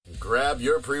Grab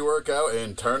your pre-workout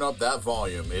and turn up that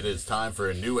volume. It is time for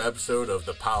a new episode of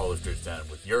the Powerlifter's Den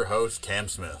with your host, Cam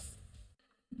Smith.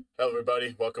 Hello,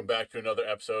 everybody. Welcome back to another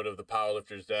episode of the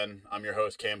Powerlifter's Den. I'm your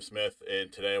host, Cam Smith,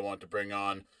 and today I want to bring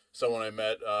on someone I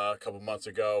met a couple months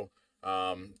ago.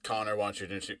 Connor, why don't you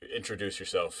introduce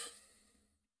yourself?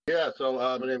 Yeah, so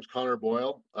my name's Connor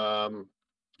Boyle.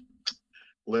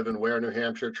 Live in Ware, New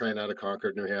Hampshire, train out of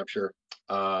Concord, New Hampshire.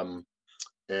 And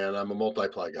I'm a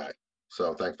multiply guy.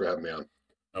 So thanks for having me on.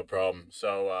 No problem.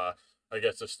 So I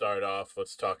guess to start off,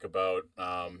 let's talk about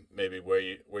maybe where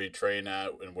you train at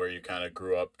and where you kind of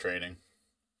grew up training.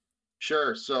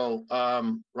 Sure. So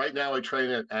right now I train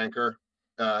at Anchor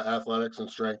Athletics and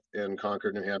Strength in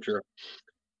Concord, New Hampshire.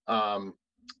 And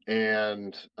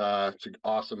it's an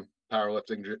awesome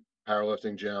powerlifting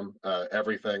gym.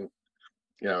 Everything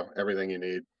you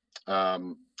need.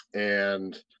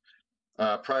 And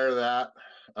prior to that,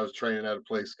 I was training at a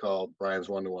place called Brian's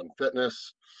One-to-One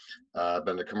Fitness. I've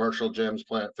been to commercial gyms,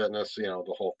 Planet Fitness,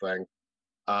 the whole thing.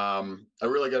 I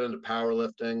really got into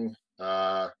powerlifting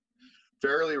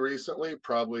fairly recently,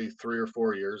 probably 3 or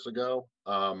 4 years ago.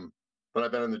 But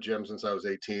I've been in the gym since I was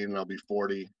 18, and I'll be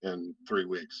 40 in 3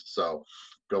 weeks. So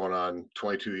going on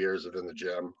 22 years of in the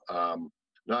gym.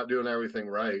 Not doing everything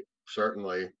right,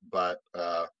 certainly, but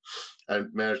I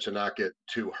managed to not get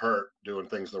too hurt doing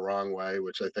things the wrong way,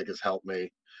 which I think has helped me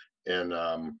in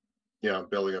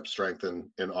building up strength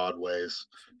in odd ways,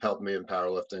 helped me in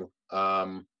powerlifting.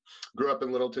 Grew up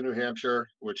in Littleton, New Hampshire,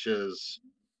 which is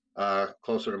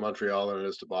closer to Montreal than it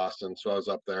is to Boston, so I was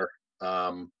up there.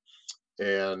 Played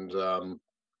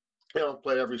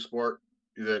every sport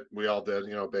that we all did,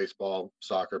 baseball,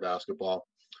 soccer, basketball,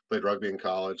 played rugby in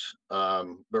college,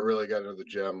 but really got into the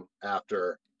gym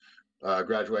after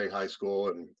graduating high school,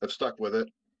 and I've stuck with it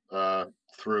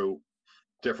through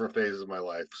different phases of my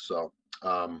life. So,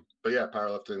 but yeah,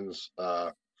 powerlifting's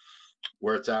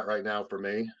where it's at right now for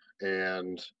me,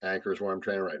 and Anchor is where I'm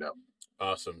training right now.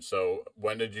 Awesome. So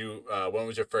when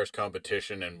was your first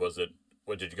competition, and did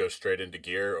you go straight into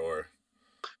gear or?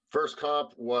 First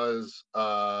comp was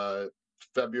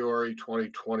February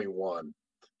 2021,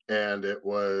 and it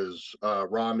was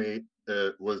raw meat.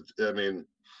 It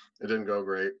didn't go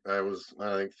great. I was,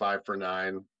 I think, 5 for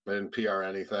 9. I didn't PR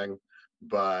anything,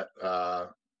 but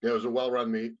it was a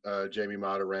well-run meet. Jamie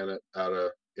Mata ran it out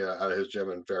of his gym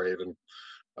in Fairhaven,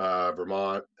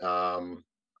 Vermont. I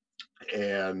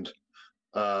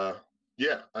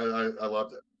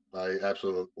loved it. I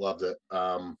absolutely loved it.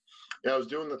 I was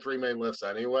doing the 3 main lifts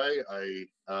anyway.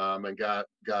 And got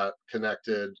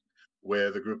connected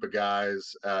with a group of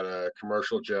guys at a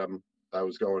commercial gym I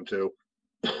was going to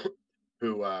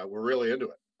who were really into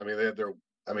it. I mean,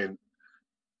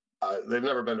 they've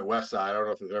never been to West Side. I don't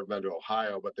know if they've ever been to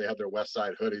Ohio, but they had their West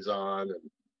Side hoodies on, and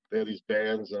they had these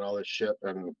bands and all this shit.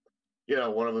 And,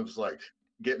 one of them's like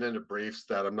getting into briefs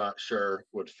that I'm not sure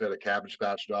would fit a Cabbage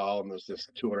Patch doll. And there's this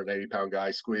 280-pound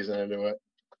guy squeezing into it.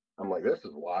 I'm like, this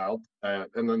is wild. And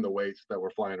then the weights that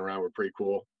were flying around were pretty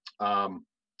cool.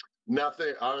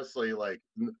 Nothing, honestly,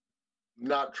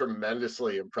 not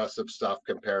tremendously impressive stuff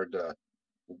compared to,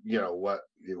 what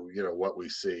we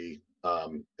see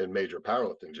in major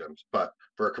powerlifting gyms. But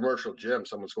for a commercial gym,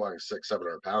 someone squatting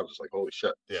 600-700 pounds, it's like, holy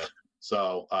shit. Yeah.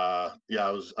 So, I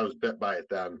was bit by it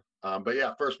then. But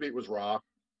yeah, first meet was raw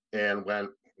and went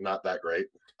not that great.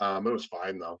 It was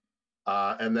fine though.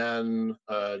 And then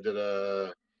did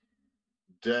a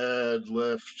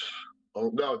deadlift.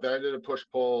 Then I did a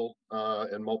push-pull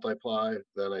in multiply.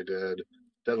 Then I did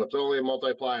deadlift only in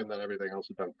multiply, and then everything else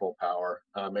has been full power.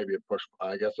 Maybe a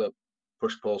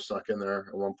push-pull stuck in there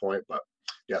at one point. But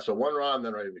yeah, so 1 raw and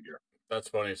then right into gear. That's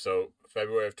funny. So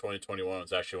February of 2021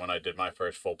 was actually when I did my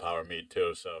first full power meet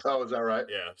too. So. Oh, is that right?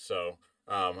 Yeah. So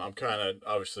I'm kind of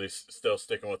obviously still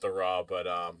sticking with the raw, but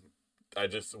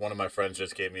one of my friends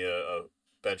just gave me a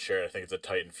bench shirt. I think it's a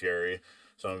Titan Fury.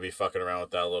 So I'm gonna be fucking around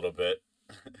with that a little bit.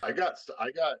 I got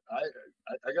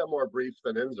more briefs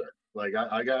than insert. Like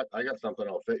I got something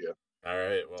that'll fit you. All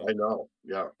right. Well, I know.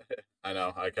 Yeah. I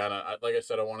know. I like I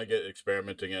said, I want to get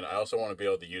experimenting in. I also want to be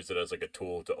able to use it as like a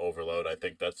tool to overload. I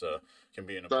think can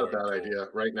be an important not a bad tool. idea.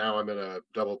 Right now I'm in a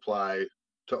double ply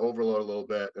to overload a little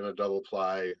bit, in a double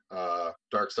ply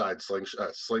dark side slingshot.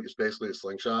 It's basically a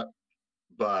slingshot,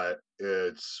 but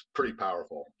it's pretty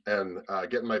powerful. And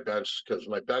getting my bench, because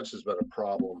my bench has been a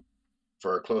problem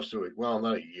for close to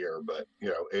not a year, but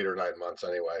 8 or 9 months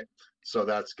anyway. So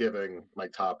that's giving my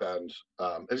top end,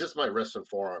 it's just my wrists and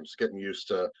forearms getting used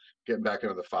to getting back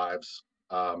into the 5s.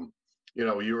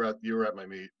 You were at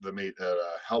the meet at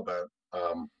Hellbent.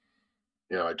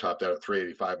 I topped out at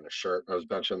 385 in a shirt. I was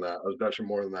benching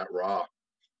more than that raw.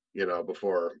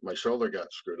 before my shoulder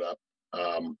got screwed up.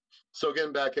 So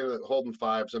getting back into holding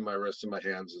fives in my wrists and my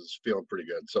hands is feeling pretty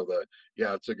good. So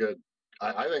it's a good,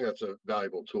 I think that's a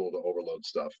valuable tool to overload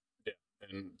stuff. Yeah.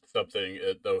 And something,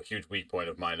 a huge weak point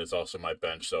of mine is also my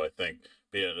bench. So I think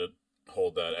being able to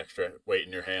hold that extra weight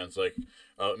in your hands, like,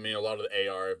 I mean, a lot of the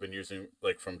AR I've been using,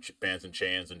 like from bands and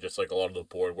chains and just like a lot of the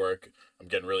board work, I'm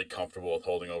getting really comfortable with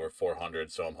holding over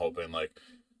 400. So I'm hoping like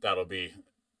that'll be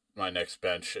my next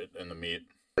bench in the meet.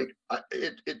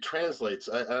 It translates.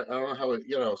 I don't know how it,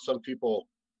 some people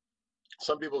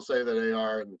say that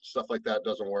AR and stuff like that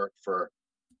doesn't work for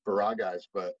raw guys,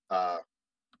 but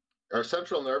our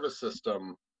central nervous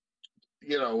system,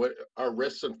 our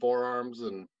wrists and forearms,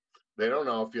 and they don't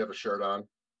know if you have a shirt on,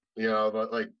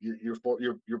 but like your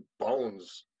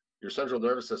bones, your central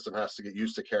nervous system has to get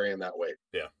used to carrying that weight.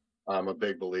 Yeah. I'm a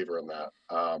big believer in that.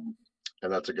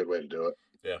 And that's a good way to do it.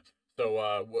 Yeah. So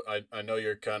I know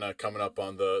you're kind of coming up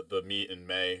on the meet in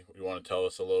May. You want to tell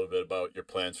us a little bit about your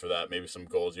plans for that, maybe some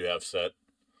goals you have set?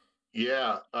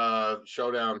 Yeah.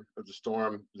 Showdown at the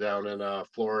Storm down in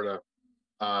Florida.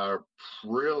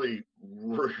 Really,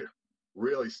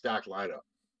 really stacked lineup.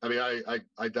 I mean,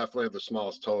 I definitely have the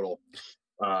smallest total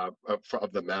of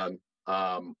the men.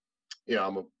 I'm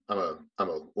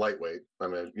a lightweight. I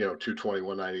mean, 220,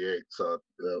 198. So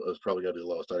it was probably gonna be the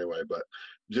lowest anyway. But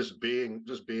just being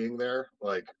there,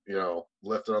 like,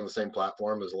 lifted on the same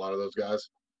platform as a lot of those guys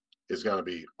is gonna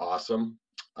be awesome.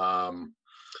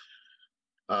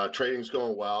 Training's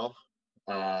going well.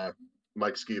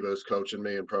 Mike Skiba's coaching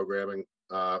me and programming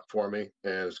for me,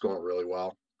 and it's going really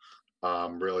well.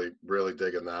 Really, really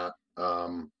digging that.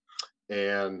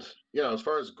 And as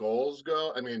far as goals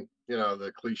go, I mean,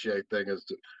 the cliche thing is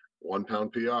 1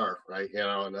 pound PR, right?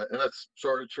 And that's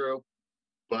sort of true.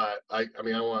 But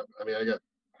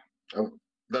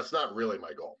that's not really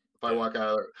my goal. If I walk out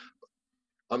of there,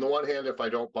 on the one hand, if I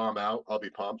don't bomb out, I'll be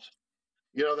pumped.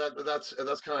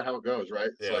 That's kind of how it goes,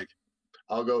 right? It's like,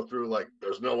 I'll go through like,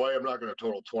 there's no way I'm not going to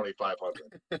total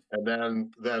 2,500.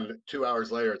 And then 2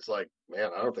 hours later, it's like,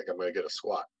 man, I don't think I'm going to get a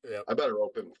squat. Yep. I better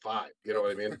open 5. You know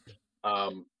what I mean?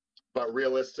 But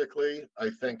realistically, I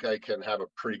think I can have a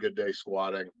pretty good day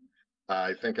squatting.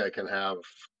 I think I can have,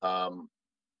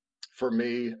 for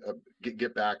me,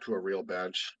 get back to a real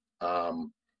bench.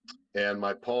 And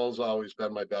my pull's always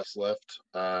been my best lift.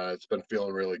 It's been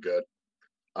feeling really good.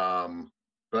 But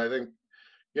I think,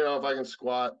 if I can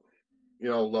squat,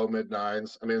 low mid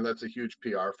 9s, I mean, that's a huge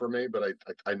PR for me, but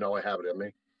I know I have it in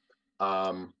me.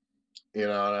 And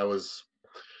I was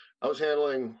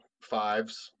handling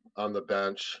 5s on the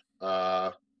bench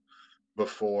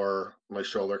before my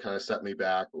shoulder kind of set me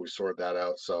back, but we sorted that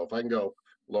out. So if I can go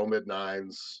low mid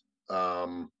 9s,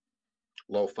 low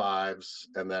 5s,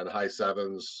 and then high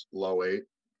 7s, low 8,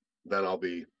 then I'll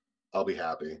be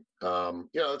happy.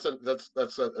 That's a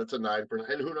 9%,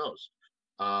 and who knows?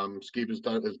 Skeep has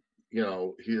done is, he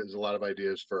has a lot of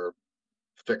ideas for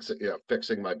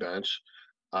fixing my bench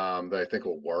that I think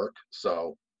will work.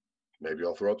 So maybe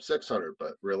I'll throw up 600,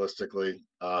 but realistically,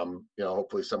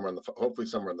 hopefully somewhere in the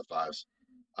 5s.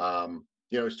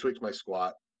 He's tweaked my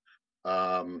squat,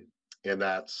 and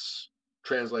that's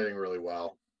translating really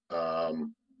well.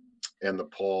 And the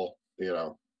pull,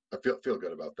 I feel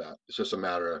good about that. It's just a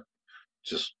matter of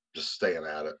just staying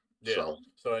at it. Yeah.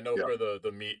 So I know for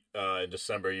the meet in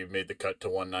December, you made the cut to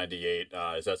 198.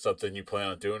 Is that something you plan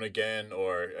on doing again,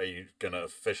 or are you gonna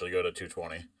officially go to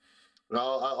 220?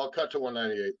 No, I'll cut to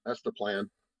 198. That's the plan.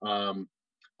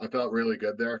 I felt really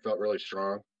good there. I felt really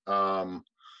strong.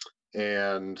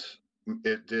 And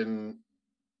it didn't,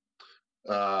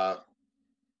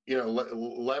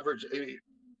 leverage.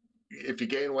 If you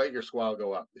gain weight, your squat will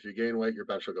go up. If you gain weight, your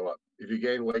bench will go up. If you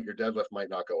gain weight, your deadlift might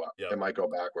not go up. It might go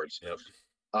backwards. Yep.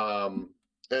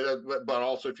 But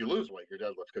also if you lose weight, your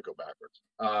deadlift could go backwards.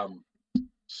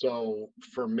 So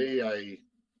for me,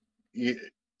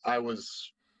 I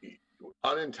was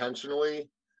unintentionally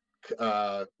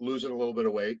losing a little bit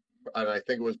of weight, and I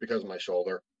think it was because of my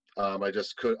shoulder. I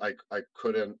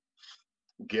couldn't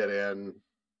get in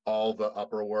all the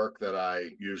upper work that I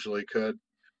usually could.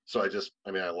 So I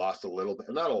lost a little bit,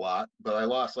 not a lot, but I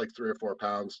lost like 3 or 4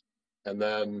 pounds. And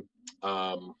then,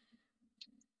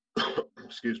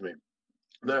 excuse me.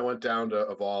 Then I went down to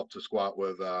Evolve to squat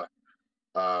with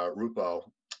Rupo,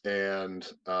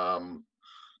 and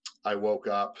I woke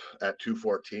up at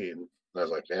 214. And I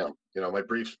was like, damn, my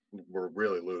briefs were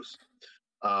really loose.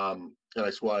 And I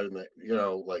squatted in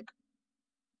the, like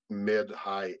mid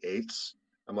high 8s.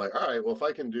 I'm like, all right, well, if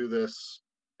I can do this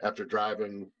after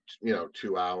driving,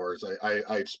 2 hours,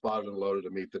 I spotted and loaded a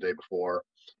meet the day before.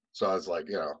 So I was like,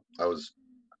 I was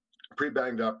pretty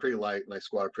banged up, pretty light, and I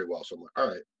squatted pretty well. So I'm like, all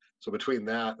right. So between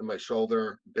that and my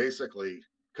shoulder basically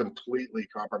completely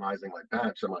compromising my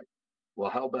bench, I'm like, well,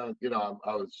 how about,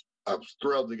 I was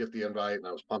thrilled to get the invite and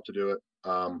I was pumped to do it.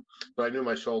 But I knew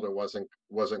my shoulder wasn't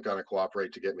going to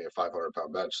cooperate to get me a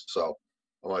 500-pound bench. So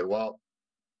I'm like, well,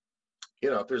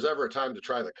 if there's ever a time to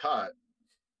try the cut,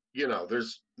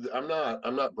 I'm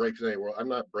not breaking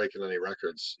any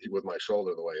records with my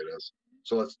shoulder the way it is.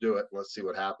 So let's do it. Let's see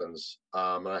what happens.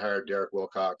 And I hired Derek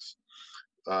Wilcox,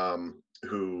 who, I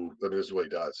mean, this is what he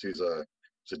does. He's a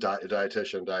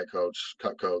dietitian, diet coach,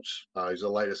 cut coach. He's the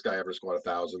lightest guy ever squat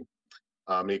 1,000.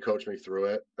 He coached me through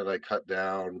it, and I cut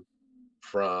down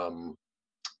from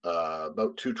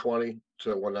about 220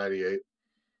 to 198,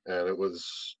 and it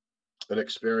was an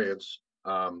experience.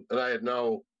 And I had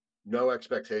no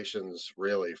expectations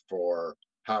really for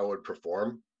how I would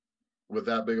perform with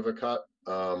that big of a cut.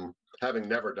 Having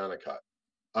never done a cut,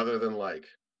 other than like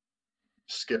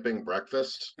skipping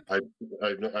breakfast,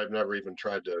 I've never even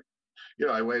tried to.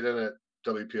 I weighed in at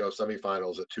WPO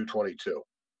semifinals at 222.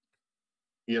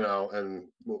 And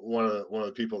one of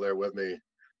the people there with me,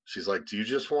 she's like, "Do you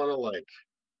just want to like,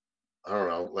 I don't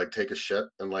know, like take a shit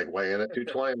and like weigh in at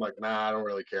 220?" I'm like, "Nah, I don't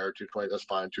really care. 220, that's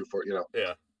fine. 240,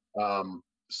 Yeah.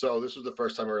 So this was the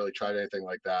first time I really tried anything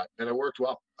like that, and it worked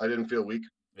well. I didn't feel weak.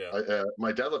 Yeah.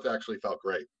 My deadlift actually felt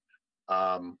great.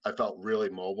 I felt really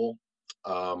mobile,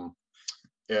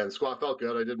 and squat felt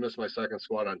good. I did miss my second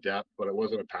squat on depth, but it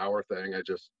wasn't a power thing. I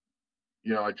just,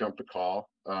 I jumped the call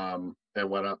and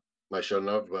went up. I shouldn't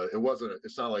have, but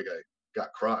it's not like I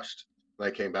got crushed. And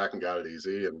I came back and got it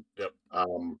easy, and Yep.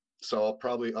 so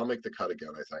I'll make the cut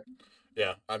again, I think.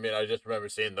 Yeah, I mean, I just remember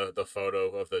seeing the photo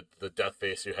of the death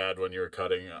face you had when you were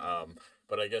cutting.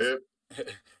 But I guess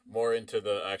more into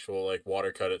the actual like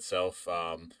water cut itself.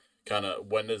 Kind of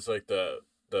when is like the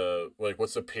like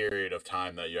what's the period of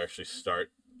time that you actually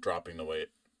start dropping the weight?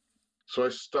 So I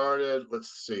started.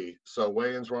 Let's see. So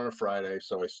weigh-ins were on a Friday.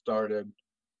 So I started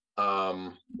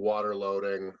water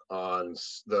loading on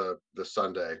the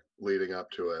Sunday leading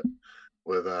up to it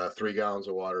with 3 gallons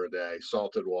of water a day,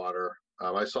 salted water.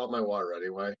 I salt my water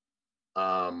anyway,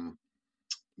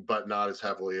 but not as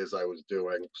heavily as I was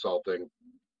doing salting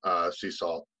sea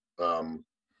salt.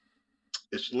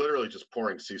 It's literally just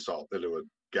pouring sea salt into a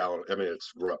gallon. I mean,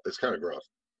 it's kind of gross,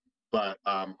 but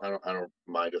I don't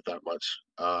mind it that much.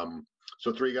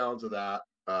 So 3 gallons of that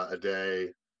a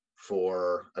day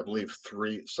for, I believe,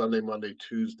 Sunday, Monday,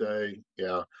 Tuesday.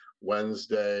 Yeah.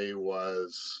 Wednesday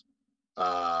was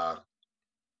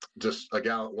just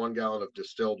 1 gallon of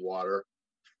distilled water.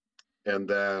 And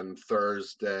then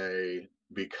Thursday,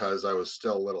 because I was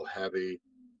still a little heavy,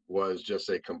 was just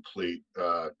a complete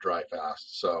dry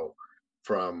fast. So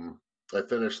I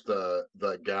finished the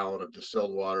gallon of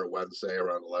distilled water Wednesday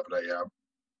around 11 a.m.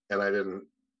 and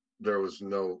there was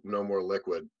no more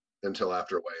liquid until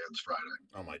after weigh-ins Friday.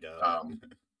 Oh my God.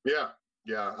 Yeah.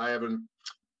 I haven't,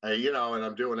 and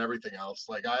I'm doing everything else.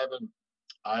 Like I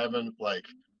haven't like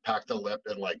packed a lip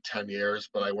in like 10 years,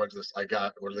 but I went to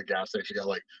the gas station, got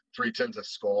like 3 tins of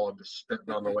Skull and just spitting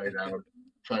on the way down,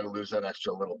 trying to lose that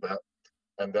extra little bit.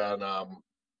 And then, I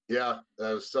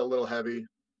was still a little heavy,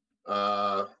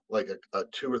 like a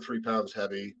 2 or 3 pounds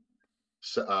heavy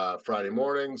Friday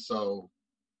morning. So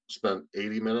spent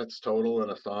 80 minutes total in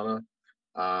a sauna,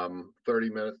 30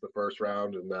 minutes the first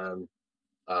round, and then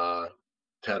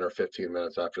 10 or 15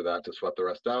 minutes after that to sweat the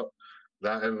rest out.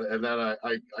 That and then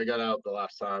I got out the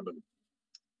last time, and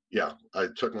I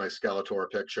took my Skeletor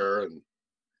picture, and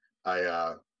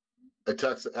I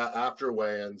texted after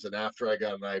weigh-ins and after I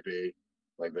got an IV,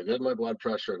 like they did my blood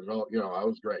pressure and I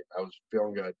was great. I was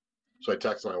feeling good. So I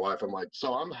texted my wife. I'm like,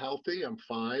 so I'm healthy. I'm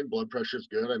fine. Blood pressure's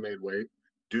good. I made weight.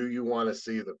 Do you want to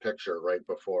see the picture right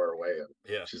before weigh-in?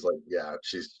 Yeah. She's like, yeah.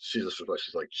 She's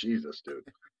like, Jesus, dude.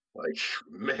 Like,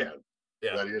 man.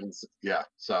 Yeah. That he didn't. Yeah.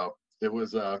 So it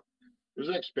was an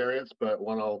experience, but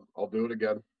one I'll do it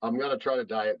again. I'm gonna try to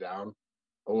diet down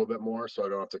a little bit more, so I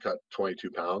don't have to cut 22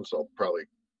 pounds. So I'll probably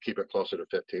keep it closer to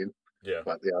 15. Yeah.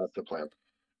 But yeah, that's the plan.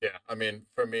 Yeah, I mean,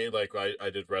 for me, like I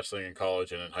did wrestling in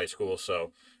college and in high school,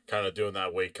 so kind of doing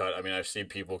that weight cut. I mean, I've seen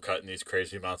people cutting these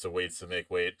crazy amounts of weights to make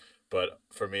weight, but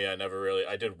for me, I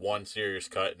did one serious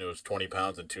cut and it was 20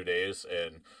 pounds in 2 days,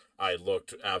 and I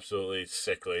looked absolutely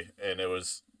sickly, and it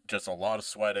was just a lot of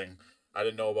sweating. I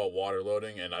didn't know about water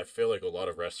loading, and I feel like a lot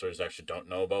of wrestlers actually don't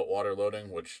know about water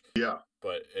loading,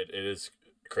 but it is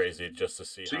crazy just to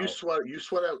see. So you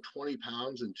sweat out 20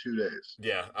 pounds in 2 days.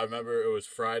 Yeah, I remember it was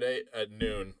Friday at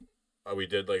noon. We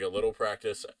did like a little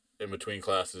practice in between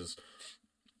classes,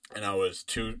 and I was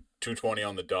 220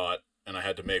 on the dot, and I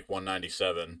had to make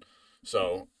 197.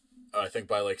 So I think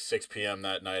by like 6 p.m.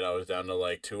 that night, I was down to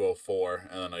like 204,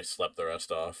 and then I slept the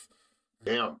rest off.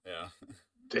 Damn. Yeah.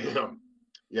 Damn.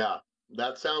 Yeah.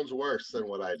 That sounds worse than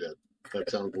what I did. That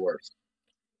sounds worse.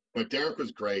 But Derek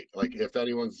was great. Like, if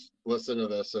anyone's listening to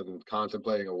this and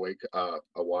contemplating a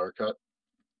water cut,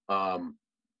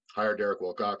 hire Derek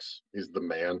Wilcox. He's the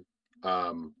man.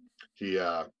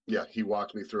 He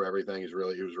walked me through everything. He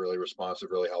was really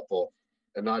responsive, really helpful,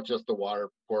 and not just the water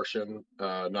portion,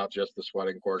 not just the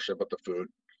sweating portion, but the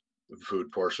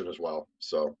food portion as well.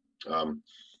 So,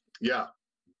 yeah,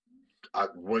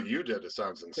 what you did, it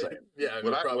sounds insane. Yeah, I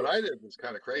mean, what I did was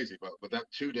kind of crazy, but that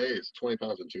 2 days, 20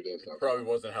 pounds in 2 days, probably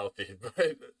wasn't healthy.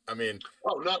 But I mean,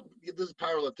 this is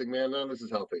powerlifting, man. None of this is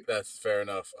healthy. That's fair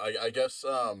enough. I guess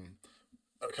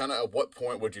kind of at what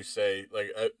point would you say,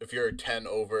 like, if you're 10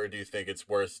 over, do you think it's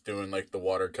worth doing like the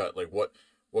water cut? Like,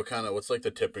 what's like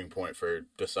the tipping point for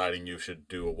deciding you should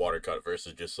do a water cut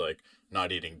versus just like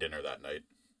not eating dinner that night?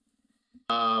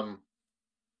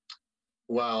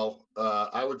 Well,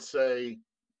 I would say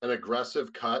an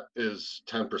aggressive cut is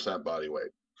 10% body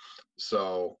weight.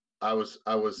 So I was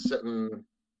sitting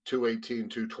 218,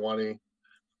 220.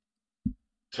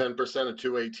 10% of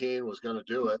 218 was going to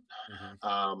do it.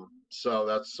 Mm-hmm. So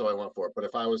I went for it. But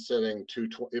if I was sitting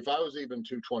 220, if I was even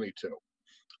 222,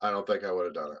 I don't think I would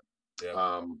have done it.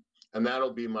 Yeah. And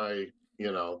that'll be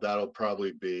that'll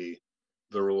probably be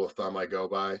the rule of thumb I go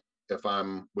by. If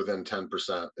I'm within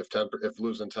 10%, if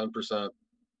losing 10%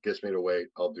 gets me to weight,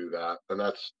 I'll do that. And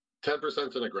that's 10%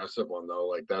 is an aggressive one though.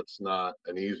 Like, that's not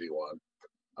an easy one.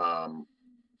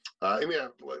 I mean,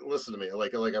 listen to me,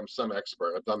 like I'm some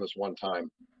expert. I've done this one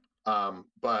time.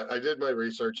 But I did my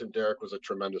research, and Derek was a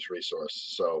tremendous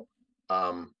resource. So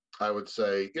I would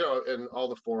say, in all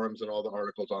the forums and all the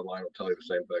articles online will tell you the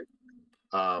same thing.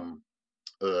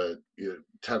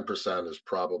 10% is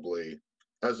probably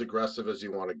as aggressive as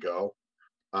you want to go.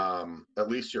 At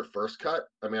least your first cut.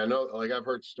 I mean, I know, like, I've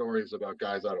heard stories about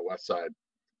guys out of West Side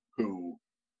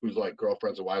whose like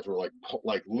girlfriends and wives were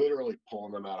like literally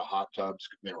pulling them out of hot tubs.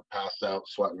 They were passed out,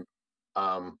 sweating.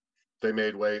 They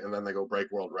made weight, and then they go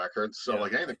break world records. So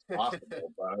like, anything's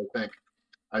possible. But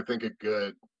I think a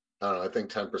good, I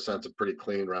think 10% is a pretty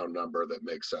clean round number that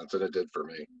makes sense, and it did for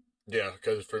me. Yeah,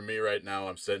 because for me right now,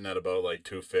 I'm sitting at about like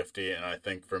 250, and I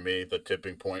think for me the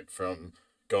tipping point from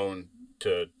going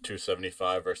to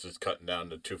 275 versus cutting down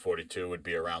to 242 would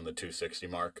be around the 260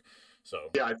 mark. So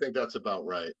yeah, I think that's about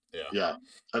right. Yeah,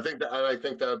 I think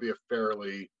that would be a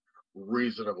fairly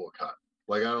reasonable cut.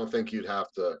 Like, I don't think you'd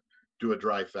have to do a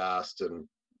dry fast and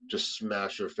just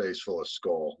smash your face full of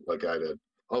skull like I did.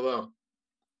 Although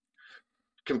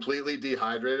completely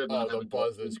dehydrated. Oh, the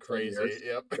buzz is crazy.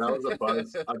 Yep. That was a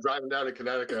buzz. I'm driving down to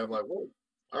Connecticut. I'm like, whoa,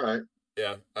 all right.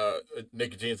 Yeah,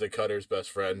 nicotine's a cutter's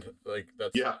best friend. Like,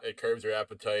 it curbs your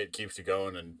appetite, keeps you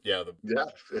going, and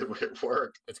it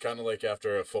worked. It's kind of like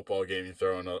after a football game, you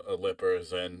throw in a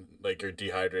lippers, and like you're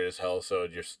dehydrated as hell, so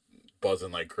you're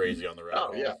buzzing like crazy on the road.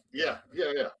 Oh yeah,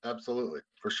 absolutely,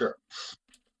 for sure.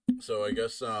 So I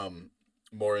guess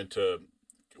more into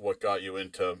what got you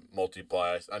into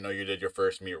multiply. I know you did your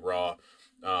first meet raw.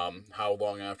 How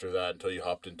long after that until you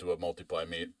hopped into a multiply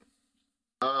meet?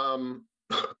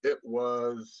 It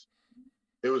was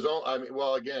all, I mean,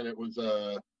 well, again, it was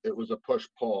a push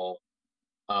pull.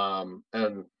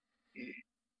 And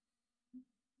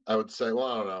I would say, well,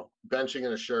 I don't know, benching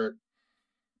in a shirt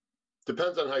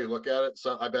depends on how you look at it.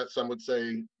 So I bet some would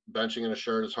say benching in a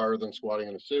shirt is harder than squatting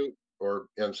in a suit,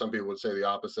 and some people would say the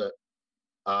opposite.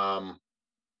 I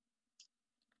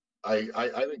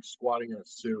think squatting in a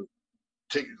suit,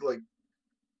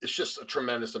 it's just a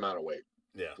tremendous amount of weight.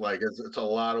 Yeah. Like, it's a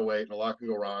lot of weight, and a lot can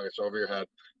go wrong. It's over your head.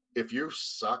 If you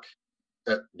suck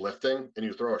at lifting and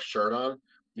you throw a shirt on,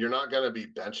 you're not going to be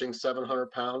benching 700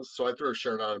 pounds. So I threw a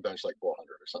shirt on and benched like 400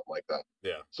 or something like that.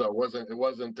 Yeah. So it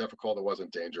wasn't difficult. It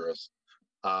wasn't dangerous.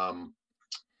 That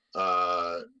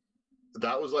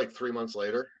was like 3 months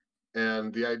later.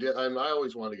 And the idea, and I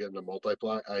always wanted to get into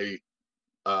multiply.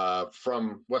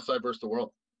 From West Side versus the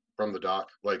World, from the doc,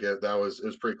 like it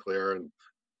was pretty clear. And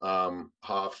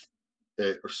Hoff,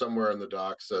 or somewhere in the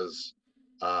doc says,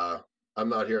 I'm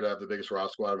not here to have the biggest raw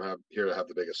squat. I'm here to have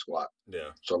the biggest squat. Yeah.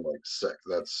 So I'm like, sick.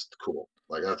 That's cool.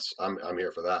 Like, I'm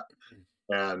here for that.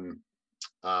 And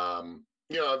I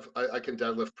can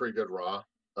deadlift pretty good raw.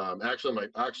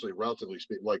 Actually, relatively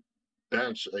speaking, like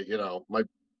bench, my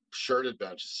shirted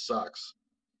bench sucks,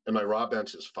 and my raw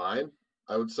bench is fine,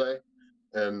 I would say.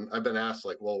 And I've been asked,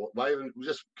 like, well, why even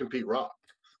just compete raw?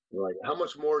 Like, how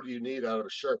much more do you need out of a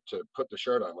shirt to put the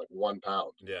shirt on? Like 1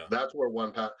 pound. Yeah. That's where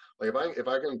 1 pound. Like, if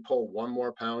I can pull 1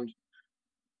 more pound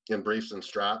in briefs and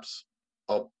straps,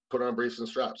 I'll put on briefs and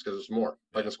straps because it's more.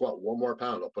 If I can squat 1 more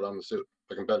pound, I'll put on the suit.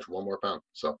 If I can bench 1 more pound.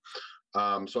 So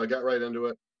I got right into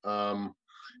it.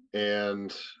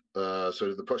 And so I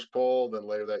did the push pull. Then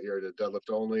later that year I did deadlift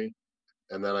only,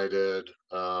 and then I did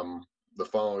the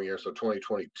following year, so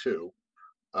 2022,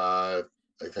 I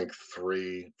think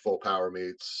 3 full power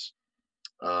meets,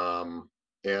 and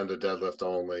a deadlift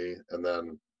only, and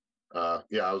then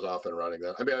I was off and running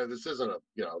then. I mean, this isn't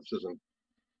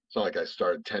it's not like I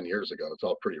started 10 years ago. It's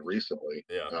all pretty recently.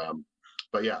 Yeah.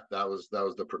 But yeah, that was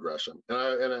the progression, and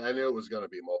I knew it was going to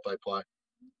be multiply.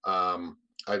 I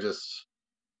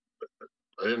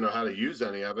didn't know how to use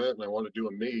any of it, and I wanted to do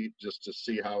a meet just to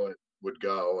see how it would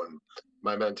go. And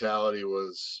my mentality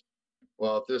was,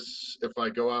 well, if I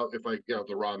go out,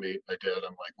 the raw meet I did, I'm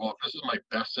like, well, if this is my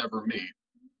best ever meet,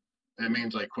 it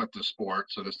means I quit the sport,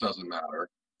 so this doesn't matter.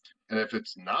 And if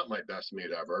it's not my best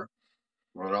meet ever,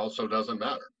 well, it also doesn't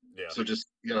matter. Yeah. So just,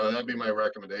 that'd be my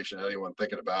recommendation to anyone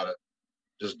thinking about it.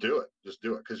 Just do it.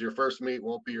 Because your first meet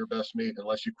won't be your best meet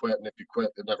unless you quit. And if you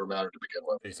quit, it never mattered to begin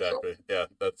with. Exactly. So. Yeah,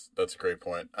 that's a great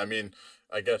point. I mean,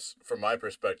 I guess from my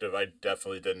perspective, I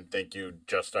definitely didn't think you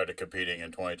just started competing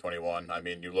in 2021. I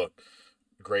mean, you look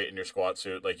great in your squat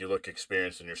suit. Like, you look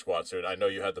experienced in your squat suit. I know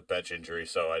you had the bench injury,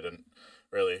 so I didn't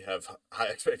really have high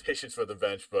expectations for the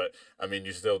bench, but I mean,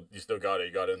 you still got it.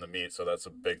 You got it in the meet, so that's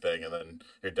a big thing. And then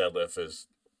your deadlift is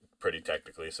pretty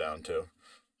technically sound too.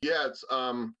 Yeah, it's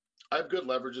I have good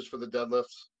leverages for the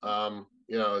deadlifts. I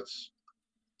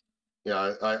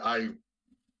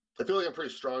feel like I'm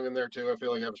pretty strong in there too. I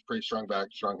feel like I have a pretty strong back,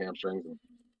 strong hamstrings,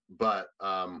 but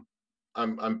I'm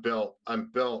built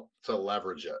to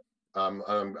leverage it.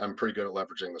 I'm pretty good at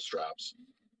leveraging the straps.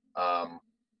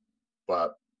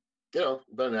 But I've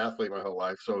been an athlete my whole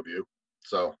life, so have you.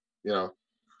 So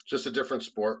just a different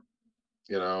sport,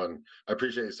 and I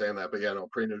appreciate you saying that. But yeah, no,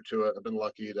 pretty new to it. I've been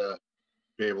lucky to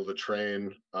be able to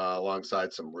train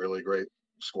alongside some really great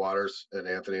squatters, and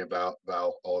Anthony and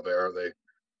Val Oliveira. They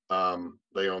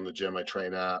own the gym I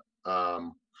train at.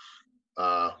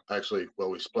 Actually, well,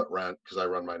 we split rent because I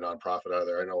run my nonprofit out of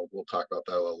there. I know we'll talk about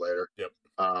that a little later. Yep.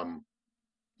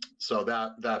 So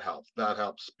that helps. That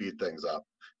helps speed things up.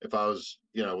 If I was,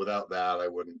 without that, I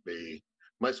wouldn't be.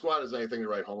 My squat isn't anything to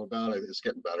write home about. It's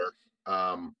getting better.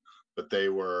 But they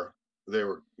were,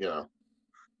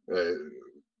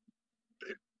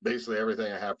 basically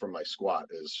everything I have from my squat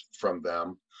is from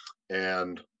them.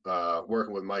 And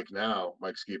working with Mike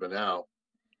Skiba now,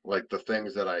 like the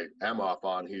things that I am off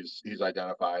on, he's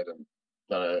identified, and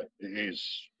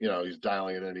he's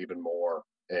dialing it in even more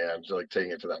and like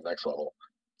taking it to that next level.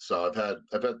 So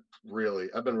I've been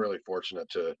really fortunate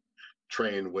to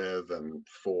train with and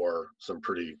for some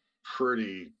pretty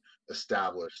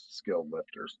established skilled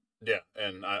lifters. Yeah,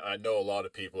 and I know a lot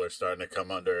of people are starting to come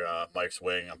under Mike's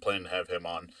wing. I'm planning to have him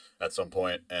on at some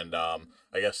point, and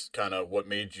I guess kind of what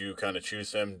made you kind of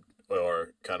choose him, or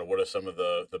kind of what are some of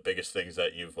the biggest things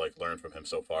that you've like learned from him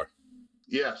so far?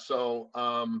 Yeah, so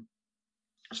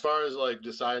as far as like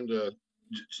deciding to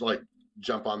like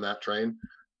jump on that train,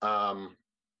 John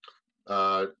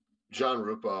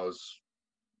Rupo's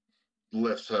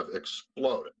lifts have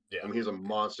exploded. Yeah. I mean, he's a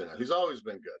monster now. He's always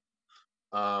been good.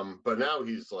 But now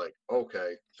he's like,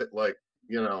 okay, like,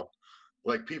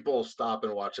 like people stop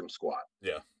and watch him squat.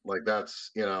 Yeah. Like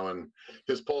that's, and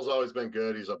his pull's always been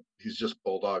good. He's just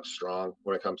bulldog strong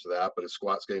when it comes to that, but his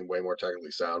squat's getting way more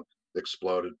technically sound,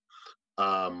 exploded.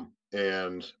 So,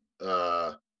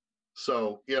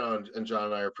 and John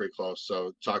and I are pretty close.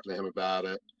 So talking to him about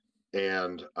it,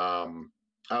 and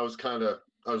I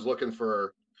was looking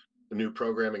for new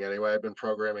programming anyway. I've been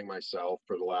programming myself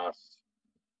for the last,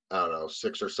 I don't know,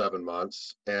 6 or 7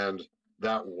 months, and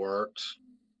that worked.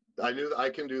 I knew that I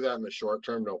can do that in the short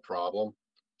term, no problem,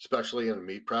 especially in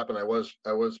meet prep. And I was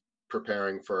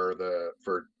preparing for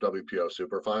WPO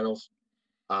Super Finals,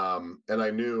 and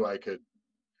I knew I could.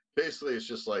 Basically, it's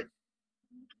just like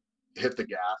hit the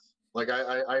gas. Like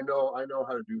I know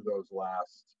how to do those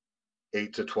last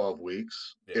 8 to 12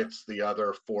 weeks. Yeah. It's the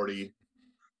other 40,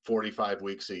 45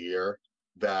 weeks a year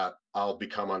that I'll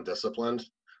become undisciplined.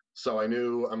 So I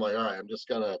knew, I'm like, all right,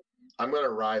 I'm going to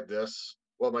ride this.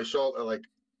 Well, my shoulder, like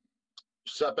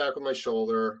setback with my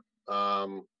shoulder, I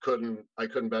couldn't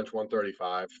bench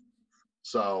 135.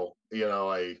 So,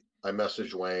 I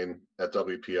messaged Wayne at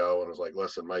WPO and was like,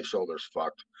 listen, my shoulder's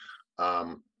fucked.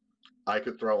 I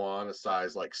could throw on a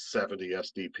size like 70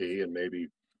 SDP and maybe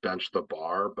bench the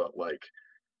bar, but like,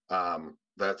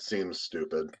 that seems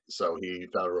stupid. So he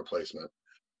found a replacement.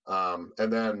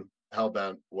 And then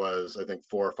Hellbent was, I think,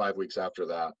 4 or 5 weeks after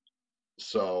that.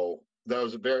 So that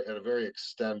was a very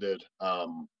extended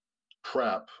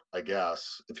prep, I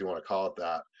guess, if you want to call it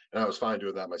that. and I was fine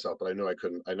doing that myself. But I knew I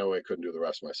couldn't. I know I couldn't do the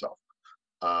rest myself.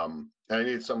 And I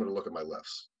needed someone to look at my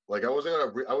lifts. Like I wasn't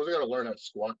gonna learn how to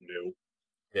squat new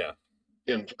Yeah.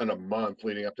 in a month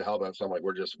leading up to Hellbent. So I'm like,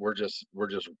 we're just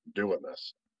doing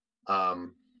this.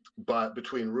 But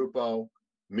between Rupo,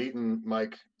 meeting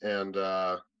Mike, and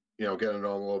getting to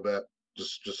know him a little bit,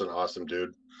 just an awesome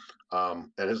dude.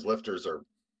 And his lifters are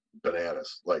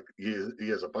bananas. Like he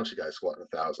has a bunch of guys squatting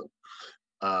 1,000,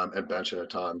 and benching a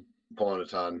ton, pulling a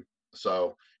ton.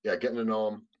 So yeah, getting to know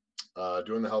him,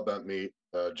 doing the Hellbent meet,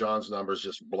 John's numbers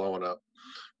just blowing up.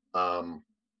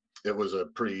 It was a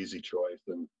pretty easy choice,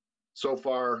 and so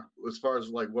far, as far as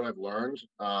like what I've learned,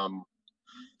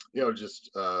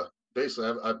 just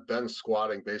basically I've been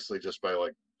squatting basically just by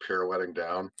like pirouetting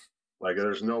down. Like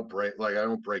there's no break. Like I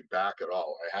don't break back at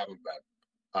all. I haven't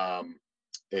been.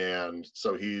 And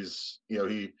so it's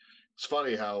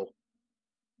funny how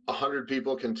 100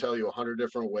 people can tell you 100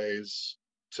 different ways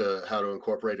to how to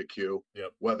incorporate a cue,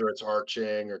 Yep. whether it's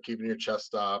arching or keeping your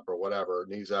chest up or whatever,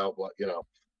 knees out,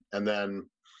 and then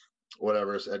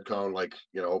whatever is Ed Cohn, like,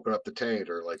 open up the taint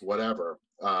or like whatever.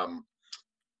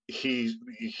 He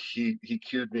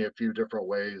cued me a few different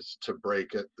ways to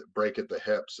break at the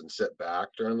hips and sit back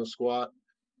during the squat.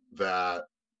 That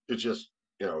it just,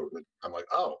 I'm like,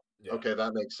 oh, yeah. Okay,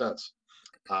 that makes sense.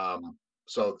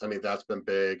 So I mean, that's been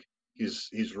big. He's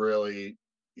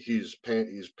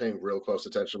paying real close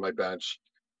attention to my bench,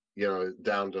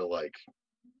 down to like,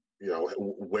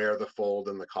 where the fold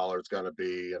in the collar is going to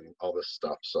be and all this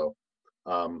stuff. So,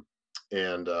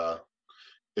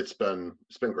 it's been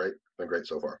great. Been great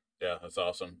so far. Yeah, that's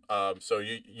awesome. So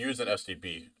you use an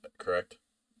STP, correct?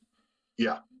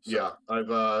 Yeah, yeah.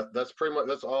 That's pretty much,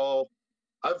 that's all.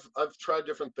 I've tried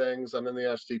different things. I'm in the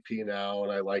STP now,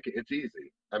 and I like it. It's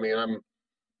easy. I mean,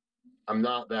 I'm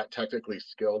not that technically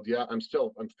skilled yet. I'm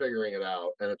figuring it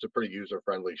out, and it's a pretty user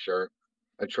friendly shirt.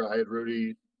 I tried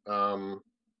Rudy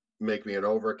make me an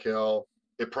overkill.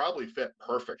 It probably fit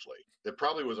perfectly. It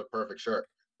probably was a perfect shirt,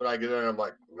 but I get in and I'm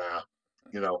like, nah.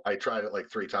 I tried it like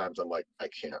 3 times. I'm like, I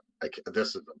can't.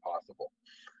 This is impossible.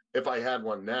 If I had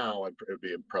one now, it'd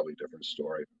be probably a different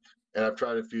story. And I've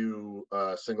tried a few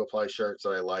single ply shirts that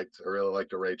I liked. I really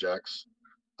liked the Rage X,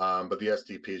 but the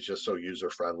STP is just so user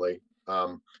friendly.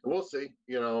 We'll see.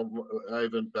 I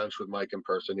haven't benched with Mike in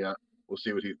person yet. We'll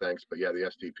see what he thinks. But yeah,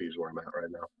 the STP is where I'm at right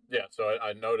now. Yeah, so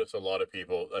I notice a lot of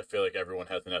people. I feel like everyone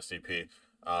has an STP.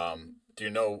 Do you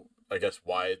know, I guess,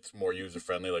 why it's more user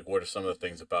friendly? Like, what are some of the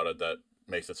things about it that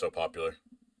makes it so popular?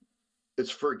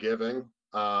 It's forgiving.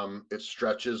 It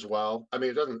stretches well. I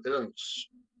mean, it doesn't.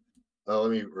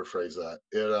 Let me rephrase that.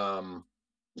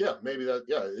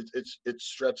 It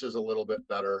stretches a little bit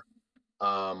better.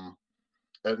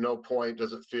 At no point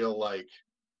does it feel like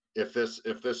if this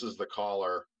is the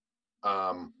collar,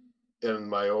 in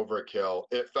my overkill,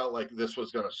 it felt like this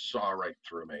was going to saw right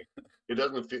through me. It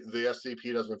doesn't feel, the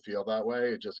SCP doesn't feel that way.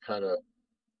 It just kind of,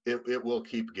 it will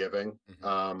keep giving.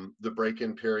 Mm-hmm. The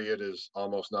break-in period is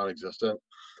almost non-existent.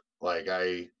 Like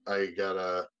I've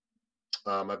been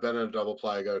in a double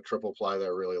ply. I got a triple ply that I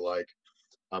really like.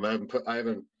 I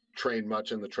haven't trained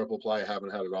much in the triple ply. I haven't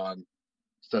had it on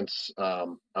since, I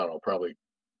don't know, probably,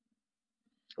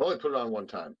 I only put it on one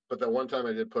time, but that one time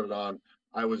I did put it on,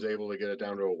 I was able to get it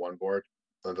down to a 1 board.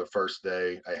 On the first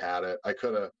day I had it, I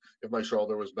could have, if my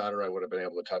shoulder was better, I would have been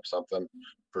able to touch something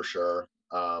for sure.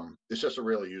 It's just a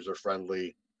really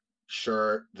user-friendly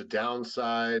shirt. The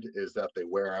downside is that they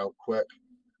wear out quick.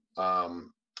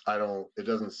 It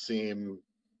doesn't seem,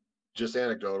 just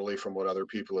anecdotally from what other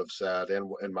people have said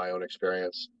and in my own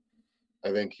experience,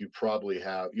 I think you only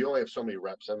have so many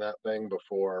reps in that thing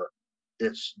before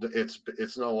it's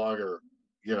no longer,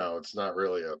 it's not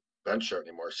really a bench shirt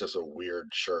anymore. It's just a weird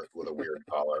shirt with a weird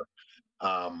collar.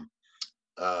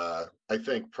 I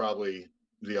think probably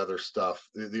the other stuff,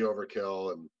 the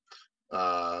overkill and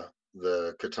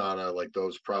the katana, like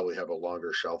those probably have a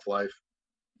longer shelf life.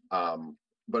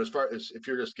 But as far as if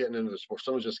you're just getting into the sport,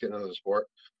 someone's just getting into the sport,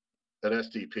 an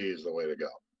STP is the way to go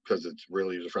because it's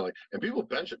really user friendly. And people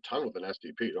bench a ton with an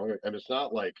STP. And it's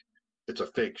not like it's a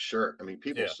fake shirt. I mean,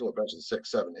 people still are benching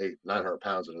 6, 7, 8, 900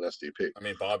 pounds in an STP. I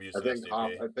mean, Bob used an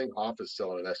STP. I think Hoff is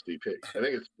still in an STP. I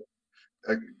think it's,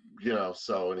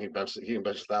 so, and he can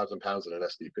bench 1,000 pounds in an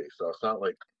STP. So it's not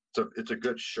like it's a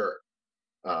good shirt,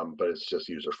 but it's just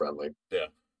user friendly. Yeah.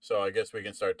 So I guess we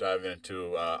can start diving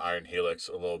into Iron Helix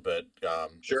a little bit.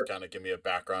 Sure. Just kind of give me a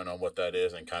background on what that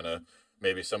is and kind of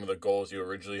maybe some of the goals you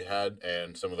originally had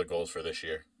and some of the goals for this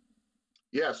year.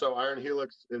 Yeah. So Iron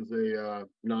Helix is a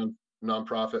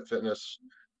non-profit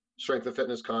strength and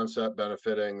fitness concept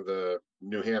benefiting the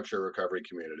New Hampshire recovery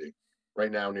community.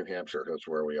 right now, New Hampshire, that's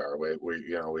where we are. We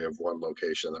have one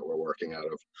location that we're working out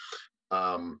of.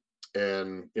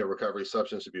 And recovery,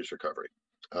 substance abuse recovery.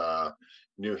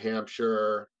 New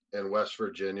Hampshire and West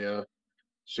Virginia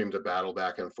seem to battle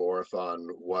back and forth on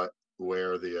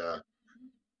where the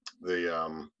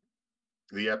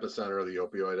epicenter of the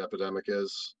opioid epidemic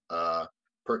is.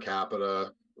 Per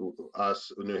capita,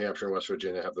 us, New Hampshire and West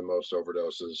Virginia have the most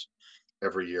overdoses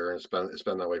every year, and it's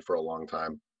been that way for a long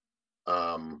time.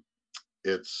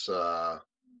 It's not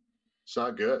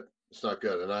good. It's not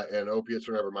good. And opiates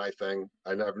were never my thing.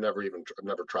 I've never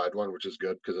tried one, which is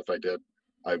good, because if I did,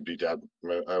 I'd be dead.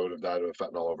 I would have died of a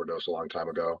fentanyl overdose a long time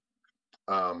ago.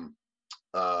 I'm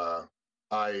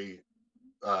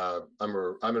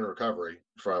in recovery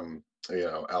from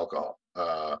alcohol.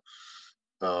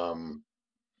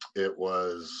 It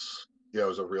was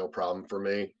a real problem for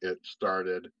me. It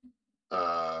started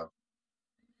I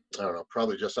don't know,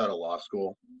 probably just out of law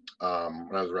school,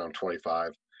 when I was around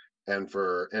 25, and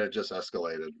it just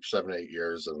escalated 7-8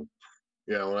 years. And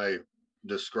when I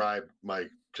describe my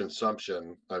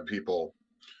consumption, people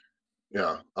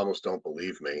almost don't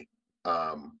believe me.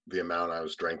 The amount I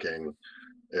was drinking,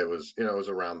 it was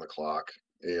around the clock,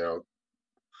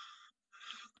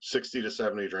 60 to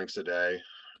 70 drinks a day.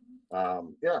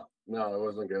 No, it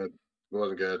wasn't good. It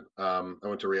wasn't good. I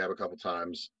went to rehab a couple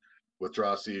times,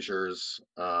 withdrawal seizures.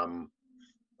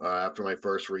 After my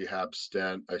first rehab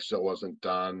stint, I still wasn't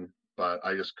done, but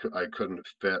I couldn't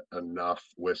fit enough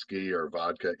whiskey or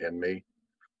vodka in me.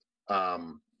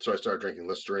 So I started drinking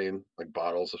Listerine, like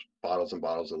bottles and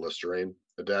bottles of Listerine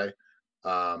a day.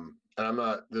 And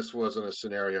this wasn't a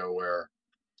scenario where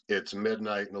it's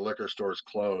midnight and the liquor store's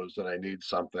closed and I need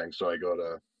something, so I go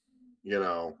to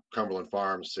Cumberland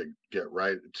Farms to get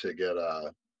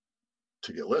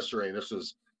Listerine. This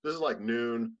is like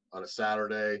noon on a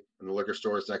Saturday, and the liquor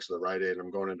store is next to the Rite Aid. And I'm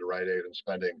going into Rite Aid and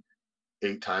spending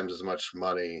 8 times as much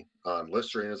money on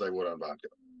Listerine as I would on vodka.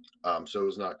 So it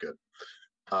was not good.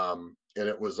 And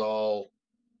it was all,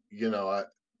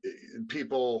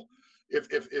 people.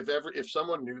 If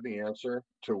someone knew the answer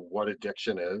to what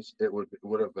addiction is, it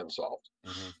would have been solved.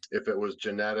 Mm-hmm. If it was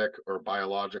genetic or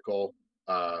biological,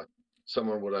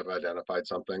 someone would have identified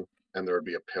something, and there would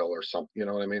be a pill or something. You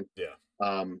know what I mean? Yeah.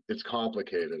 It's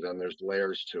complicated, and there's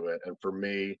layers to it. And for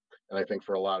me, and I think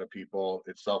for a lot of people,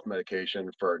 it's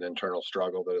self-medication for an internal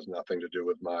struggle that has nothing to do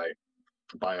with my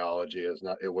biology. It's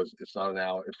not an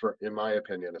allergy. In my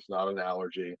opinion, it's not an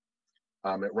allergy.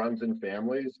 It runs in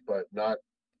families, but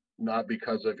not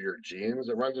because of your genes.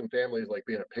 It runs in families like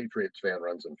being a Patriots fan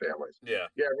runs in families. Yeah.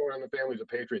 Yeah, everyone in the family is a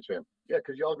Patriots fan. Yeah,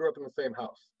 because you all grew up in the same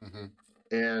house. Mm-hmm.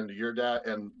 And your dad,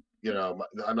 and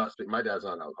I'm not speaking, my dad's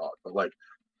not an alcoholic, but like,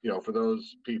 for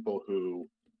those people who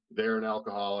they're an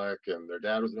alcoholic and their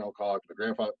dad was an alcoholic, the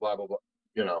grandfather, blah, blah, blah,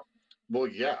 well,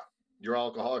 yeah, you're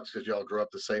alcoholics because you all grew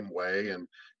up the same way, and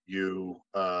you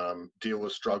deal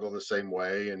with struggle the same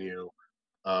way, and you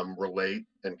relate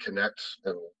and connect,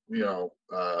 and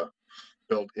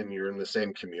build, and you're in the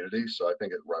same community. So I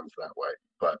think it runs that way.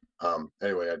 But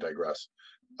anyway, I digress.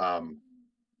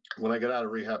 When I got out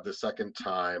of rehab the second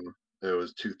time, it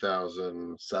was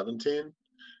 2017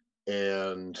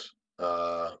 and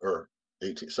or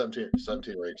 17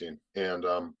 or 18, and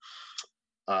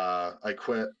I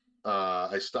quit.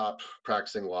 I stopped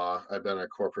practicing law. I've been a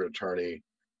corporate attorney,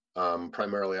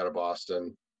 primarily out of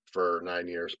Boston, for 9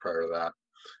 years prior to that.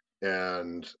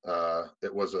 And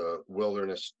it was a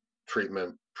wilderness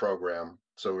treatment program.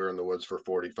 So we were in the woods for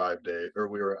 45 days,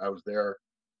 I was there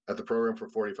at the program for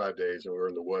 45 days, and we were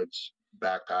in the woods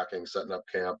backpacking, setting up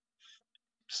camp,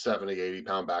 70,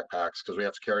 80-pound backpacks, because we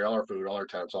have to carry all our food, all our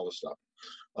tents, all the stuff,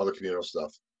 all the communal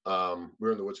stuff. We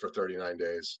were in the woods for 39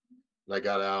 days. And I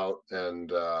got out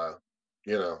and,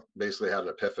 basically had an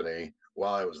epiphany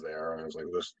while I was there. And I was like,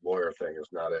 this lawyer thing is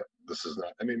not it. This is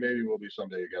not, maybe we'll be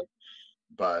someday again.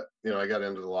 But, I got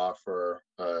into the law for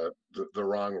the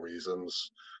wrong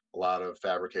reasons. A lot of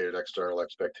fabricated external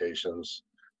expectations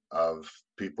of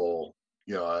people.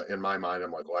 In my mind,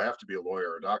 I'm like, well, I have to be a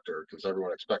lawyer or a doctor because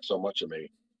everyone expects so much of me.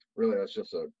 Really, that's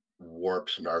just a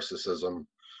warped narcissism.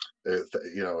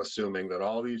 Assuming that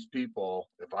all these people,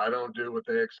 if I don't do what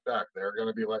they expect, they're going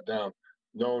to be let down.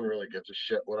 No one really gives a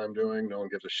shit what I'm doing. No one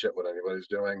gives a shit what anybody's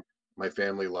doing. My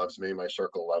family loves me. My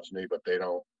circle loves me, but I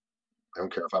don't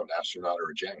care if I'm an astronaut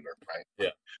or a janitor, right?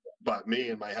 Yeah. But me,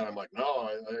 in my head, I'm like, no,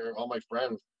 all my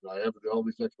friends, I have all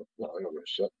these extra. No, I don't give a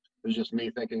shit. It's just me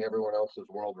thinking everyone else's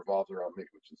world revolves around me,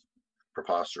 which is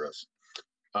preposterous.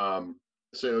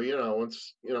 So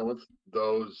once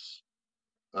those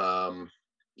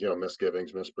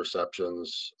misgivings,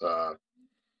 misperceptions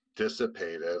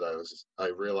dissipated, I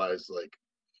realized, like,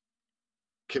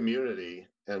 community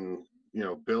and,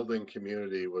 building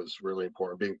community was really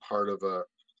important. Being part of a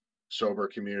sober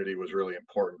community was really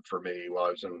important for me while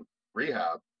I was in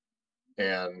rehab.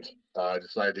 And I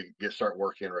decided to start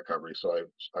working in recovery. So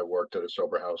I worked at a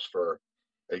sober house for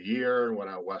a year and went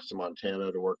out west to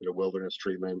Montana to work at a wilderness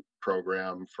treatment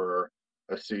program for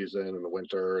a season in the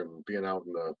winter, and being out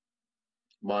in the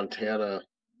Montana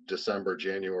December,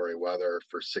 January weather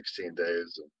for 16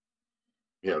 days,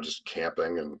 and, just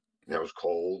camping, and it was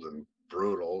cold and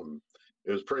brutal, and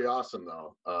it was pretty awesome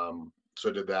though. So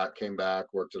I did that, came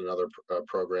back, worked at another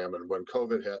program, and when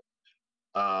COVID hit,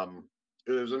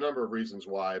 there's a number of reasons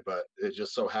why, but it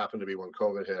just so happened to be when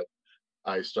COVID hit,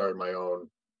 I started my own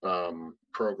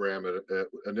program. It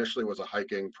initially was a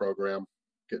hiking program,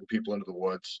 getting people into the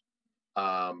woods,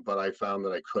 but I found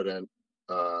that I couldn't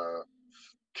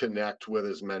connect with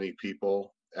as many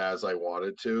people as I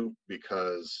wanted to,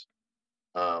 because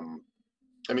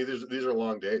these are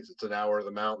long days. It's an hour of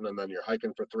the mountain, and then you're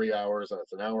hiking for 3 hours, and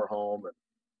it's an hour home, and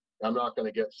I'm not going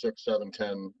to get 6, 7,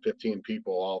 10, 15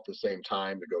 people all at the same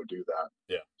time to go do that.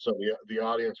 Yeah. So the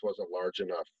audience wasn't large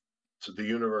enough. So the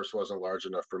universe wasn't large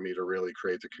enough for me to really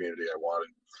create the community I wanted.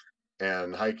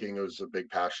 And hiking was a big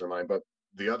passion of mine. But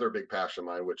the other big passion of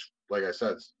mine, which, like I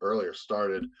said earlier,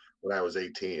 started when I was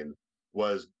 18,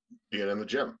 was being in the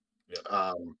gym.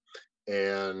 Yeah.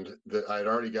 I'd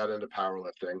already got into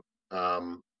powerlifting.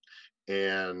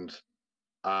 And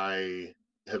I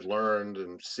had learned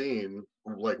and seen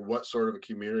like what sort of a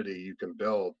community you can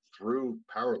build through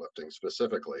powerlifting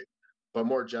specifically, but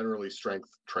more generally strength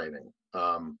training.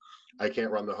 I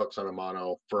can't run the hooks on a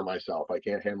mono for myself. I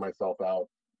can't hand myself out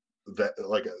that,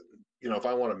 like, if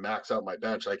I want to max out my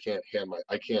bench, I can't hand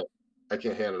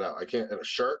it out. I can't in a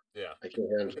shirt. Yeah. I don't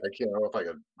know if I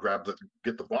could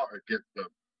get the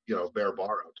bare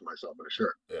bar out to myself in a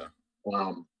shirt. Yeah.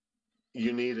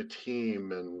 You need a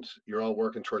team, and you're all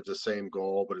working towards the same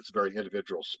goal, but it's a very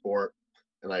individual sport.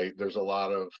 And there's a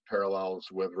lot of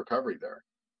parallels with recovery there.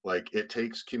 Like, it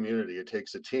takes community, it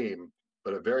takes a team,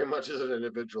 but it very much is an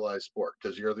individualized sport,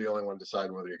 because you're the only one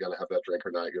deciding whether you're going to have that drink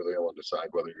or not. You're the only one to decide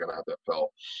whether you're going to have that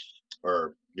pill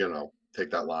or,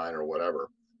 take that line or whatever.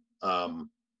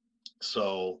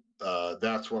 So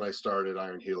that's when I started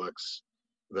Iron Helix.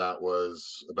 That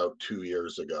was about 2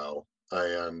 years ago.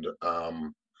 And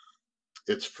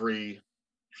it's free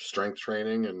strength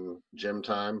training and gym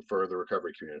time for the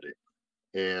recovery community.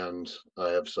 And I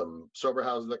have some sober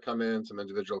houses that come in, some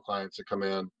individual clients that come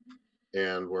in,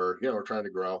 and we're trying to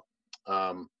grow.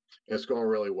 It's going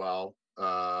really well.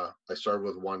 I started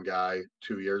with one guy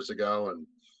 2 years ago, and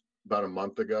about a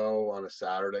month ago on a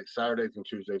Saturdays and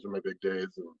Tuesdays are my big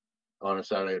days. And on a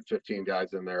Saturday, I had 15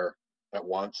 guys in there at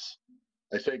once.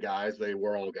 I say guys, they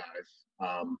were all guys.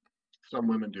 Some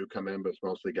women do come in, but it's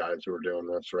mostly guys who are doing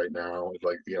this right now. It's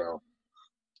like, the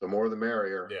more the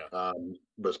merrier. Yeah.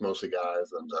 But it's mostly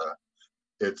guys, and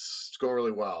it's going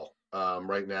really well.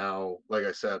 Right now, like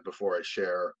I said before, I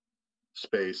share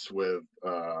space with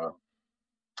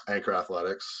Anchor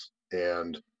Athletics,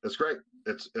 and it's great.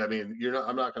 You're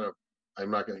not gonna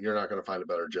find a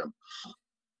better gym.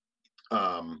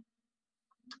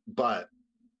 But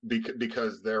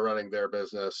because they're running their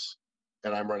business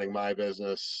and I'm running my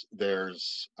business,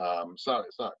 there's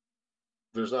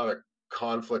there's not a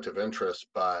conflict of interest,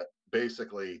 but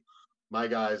basically my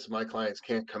clients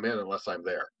can't come in unless I'm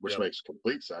there, which makes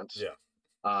complete sense. Yeah.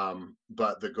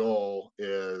 But the goal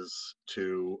is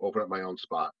to open up my own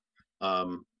spot.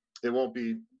 It won't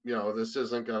be, this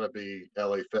isn't going to be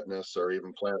LA Fitness or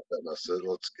even Planet Fitness.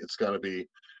 It's going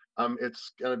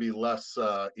to be less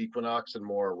Equinox and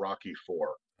more Rocky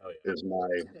 4. Oh, yeah. Is my,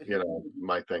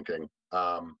 my thinking.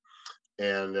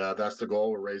 And that's the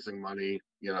goal. We're raising money,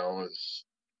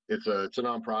 it's a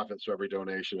nonprofit, so every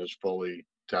donation is fully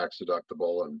tax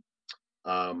deductible. And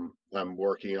I'm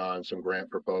working on some grant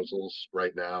proposals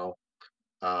right now.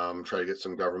 Try to get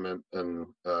some government and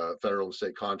federal and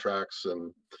state contracts,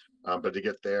 and but to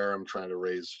get there, I'm trying to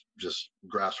raise just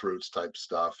grassroots type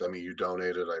stuff. You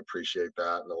donated, I appreciate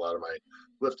that, and a lot of my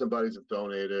lifting buddies have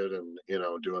donated, and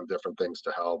doing different things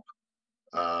to help.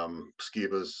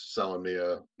 Skiba's selling me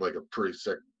a pretty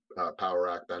sick power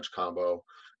rack bench combo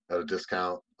at a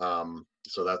discount.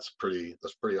 So that's pretty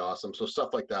awesome. So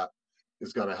stuff like that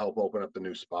is going to help open up the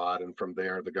new spot, and from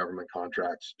there, the government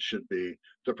contracts the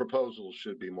proposals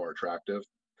should be more attractive,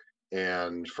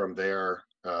 and from there,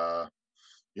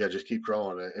 just keep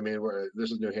growing.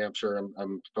 This is New Hampshire.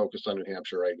 I'm focused on New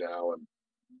Hampshire right now, and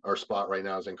our spot right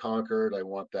now is in Concord. I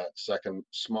want that second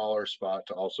smaller spot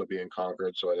to also be in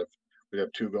Concord, so we'd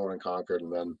have 2 going in Concord,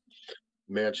 and then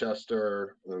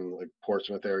Manchester, and like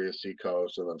Portsmouth area,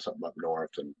 Seacoast, and then something up north.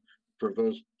 And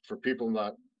for people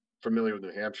not familiar with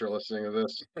New Hampshire listening to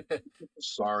this,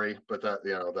 sorry, but that's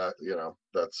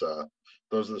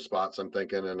those are the spots I'm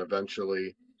thinking, and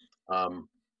eventually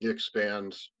you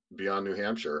expand beyond New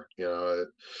Hampshire.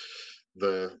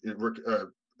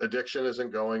 Addiction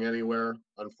isn't going anywhere,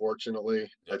 unfortunately.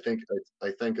 Yeah.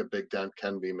 I think a big dent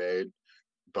can be made,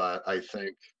 but I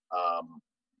think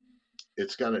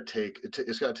it's gonna take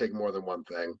more than one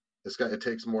thing. It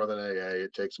takes more than AA.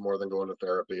 It takes more than going to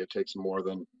therapy. It takes more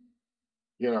than,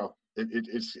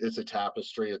 it's a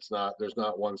tapestry. There's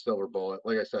not one silver bullet.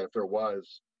 Like I said, if there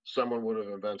was, someone would have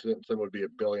invented it, and someone would be a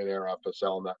billionaire off of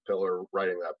selling that pill or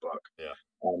writing that book. Yeah.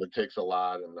 It takes a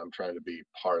lot, and I'm trying to be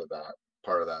part of that,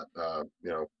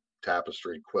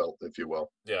 tapestry quilt, if you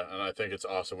will. Yeah, and I think it's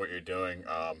awesome what you're doing.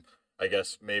 I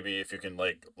guess maybe if you can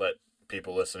let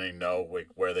people listening know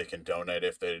where they can donate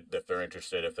if they're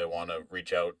interested, if they want to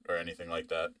reach out or anything like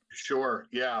that. Sure.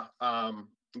 Yeah. The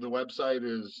website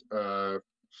is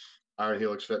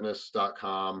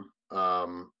ironhelixfitness.com.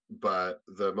 But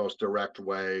the most direct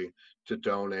way to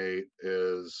donate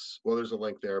is, there's a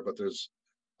link there, but there's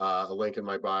a link in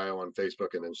my bio on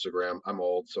Facebook and Instagram. I'm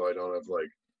old, so I don't have like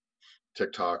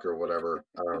TikTok or whatever.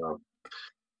 I don't know.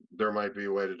 There might be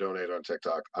a way to donate on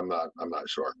TikTok. I'm not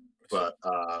sure, but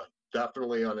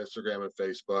definitely on Instagram and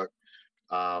Facebook.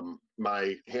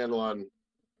 My handle on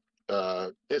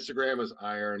Instagram is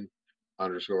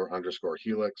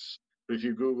iron__Helix. But if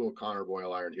you Google Connor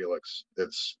Boyle Iron Helix,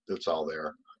 it's all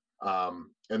there.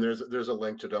 And there's a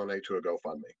link to donate to a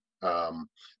GoFundMe.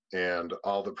 And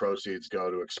all the proceeds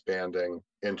go to expanding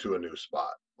into a new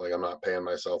spot. Like, I'm not paying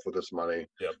myself with this money.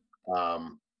 Yep.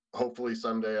 Hopefully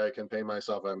someday I can pay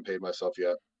myself. I haven't paid myself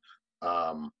yet.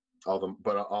 All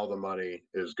the money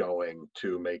is going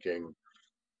to making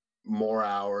more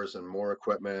hours and more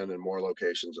equipment and more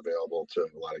locations available to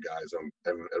a lot of guys and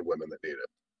women that need it.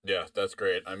 Yeah, that's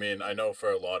great. I mean, I know for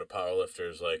a lot of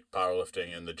powerlifters, like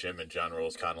powerlifting and the gym in general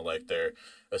is kind of like their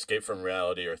escape from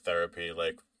reality or therapy.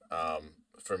 Like,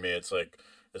 for me, it's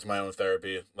my own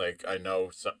therapy. Like, I know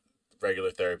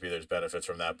regular therapy, there's benefits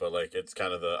from that, but like, it's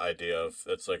kind of the idea of,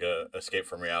 it's like a escape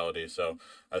from reality. So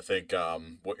I think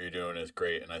what you're doing is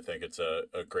great, and I think it's a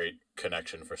great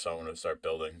connection for someone to start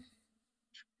building.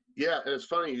 Yeah, and it's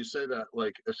funny you say that,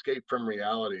 like, escape from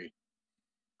reality.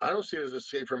 I don't see it as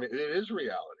escape from it. It is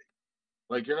reality.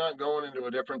 Like, you're not going into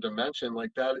a different dimension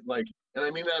like that. Like, and I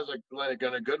mean that as like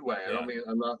in a good way. I don't mean,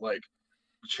 I'm not like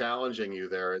challenging you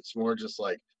there. It's more just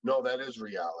like, no, that is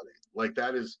reality. Like,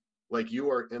 that is like, you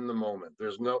are in the moment.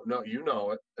 There's no, you know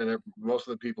it. And most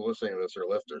of the people listening to this are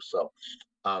lifters. So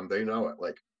they know it.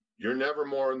 Like, you're never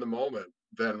more in the moment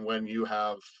than when you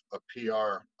have a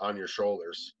PR on your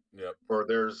shoulders. Yep. Or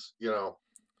there's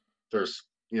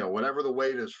whatever the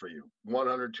weight is for you,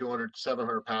 100, 200,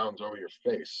 700 pounds over your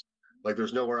face. Like,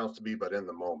 there's nowhere else to be but in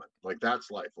the moment. Like,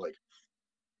 that's life. Like,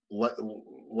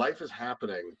 life is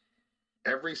happening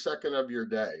every second of your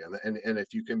day. And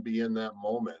if you can be in that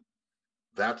moment,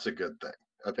 that's a good thing.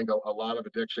 I think a lot of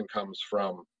addiction comes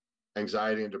from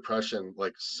anxiety and depression,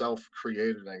 like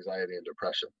self-created anxiety and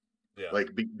depression. Yeah. Like,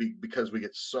 because we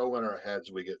get so in our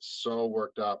heads, we get so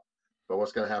worked up about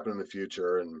what's going to happen in the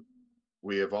future. And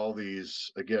we have all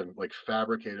these, again, like,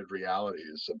 fabricated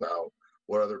realities about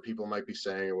what other people might be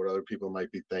saying or what other people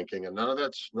might be thinking, and none of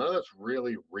that's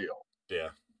really real. Yeah.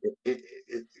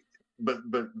 But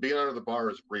being under the bar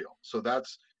is real. So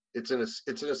it's an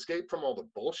escape from all the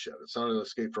bullshit. It's not an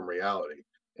escape from reality,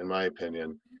 in my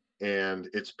opinion. And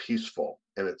it's peaceful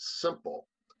and it's simple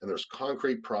and there's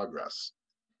concrete progress.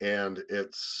 And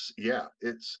it's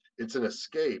an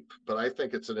escape, but I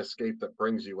think it's an escape that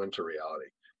brings you into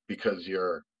reality because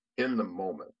you're in the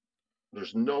moment.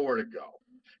 There's nowhere to go.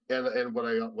 And what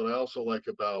I also like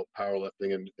about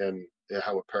powerlifting and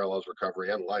how it parallels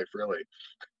recovery and life really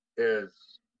is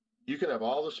you can have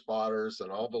all the spotters and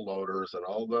all the loaders and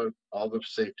all the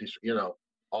safety,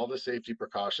 all the safety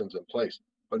precautions in place,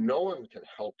 but no one can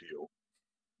help you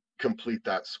complete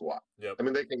that squat. Yep. I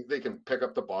mean, they can pick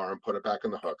up the bar and put it back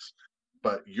in the hooks,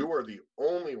 but you are the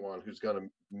only one who's going to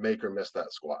make or miss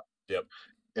that squat. Yep.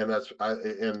 And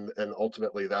and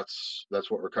ultimately that's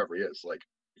what recovery is. Like,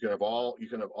 you can have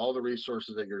all the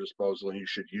resources at your disposal and you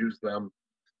should use them.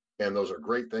 And those are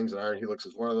great things. And Iron Helix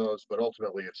is one of those, but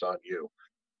ultimately it's on you.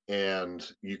 And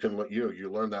you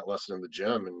learn that lesson in the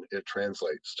gym and it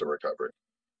translates to recovery.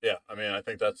 Yeah, I mean, I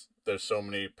think there's so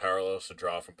many parallels to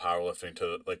draw from powerlifting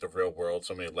to like the real world,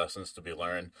 so many lessons to be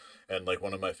learned. And like,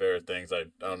 one of my favorite things, I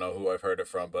don't know who I've heard it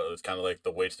from, but it's kind of like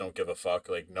the weights don't give a fuck.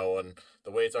 Like, the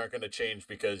weights aren't going to change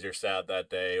because you're sad that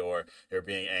day or you're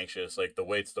being anxious. Like, the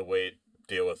weight's the weight,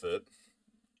 deal with it.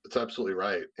 It's absolutely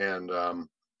right. And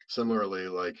similarly,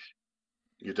 like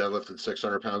you deadlifted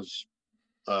 600 pounds,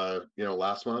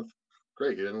 last month.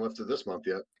 Great. You didn't lift it this month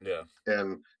yet. Yeah.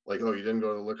 And like, oh, you didn't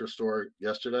go to the liquor store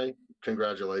yesterday.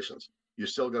 Congratulations. You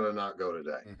still got to not go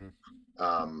today.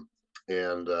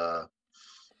 And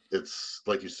it's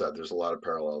like you said, there's a lot of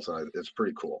parallels, and it's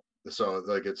pretty cool. So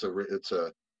like, it's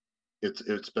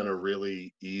been a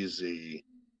really easy,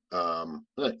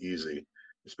 not easy.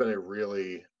 It's been a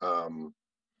really, I don't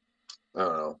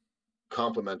know,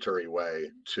 complementary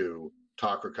way to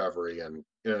talk recovery and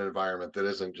in an environment that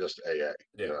isn't just AA.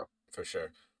 Yeah, for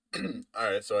sure.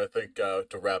 All right, so I think to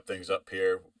wrap things up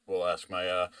here, we'll ask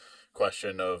my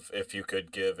question of if you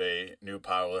could give a new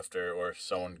powerlifter or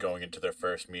someone going into their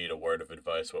first meet a word of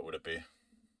advice, what would it be?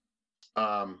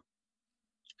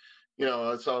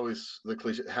 It's always the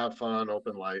cliche: have fun,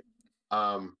 open light.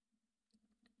 And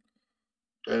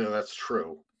that's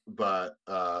true, but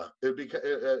it'd be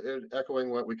echoing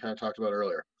what we kind of talked about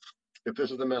earlier. If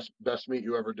this is the best meet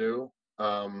you ever do,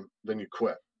 then you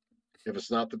quit. If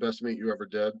it's not the best meet you ever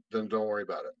did, then don't worry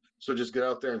about it. So just get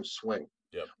out there and swing.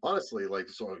 Yep. Honestly, like,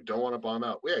 so you don't want to bomb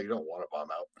out. Yeah, you don't want to bomb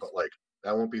out, but like,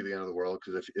 that won't be the end of the world,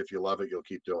 because if you love it, you'll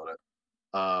keep doing it.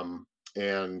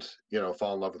 And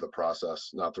fall in love with the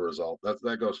process, not the result.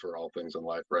 That goes for all things in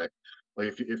life, right?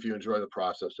 Like, if you enjoy the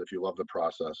process, if you love the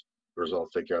process, the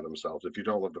results take care of themselves. If you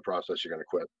don't love the process, you're going to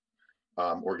quit,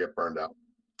 or get burned out.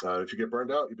 If you get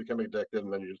burned out, you become addicted,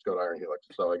 and then you just go to Iron Helix.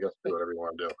 So I guess do whatever you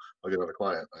want to do. I'll get another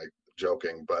client.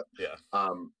 Joking, but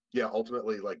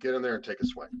ultimately, like, get in there and take a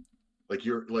swing. It's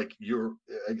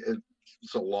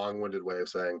a long-winded way of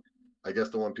saying, I guess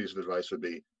the one piece of advice would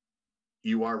be,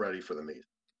 you are ready for the meet.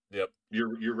 Yep.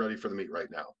 You're ready for the meet right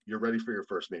now. You're ready for your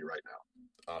first meet right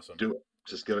now. Awesome. Do it.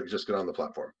 Just get on the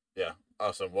platform. Yeah.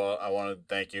 Awesome. Well, I want to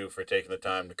thank you for taking the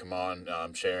time to come on,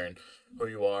 sharing who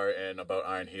you are and about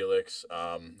Iron Helix.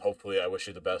 Hopefully, I wish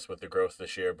you the best with the growth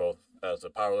this year, both as a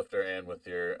powerlifter and with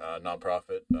your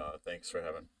nonprofit. Thanks for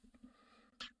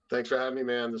having me,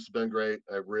 man. This has been great.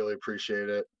 I really appreciate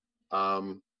it.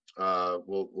 We'll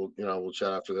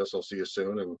chat after this. I'll see you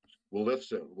soon, and we'll lift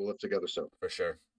soon. We'll lift together soon. For sure.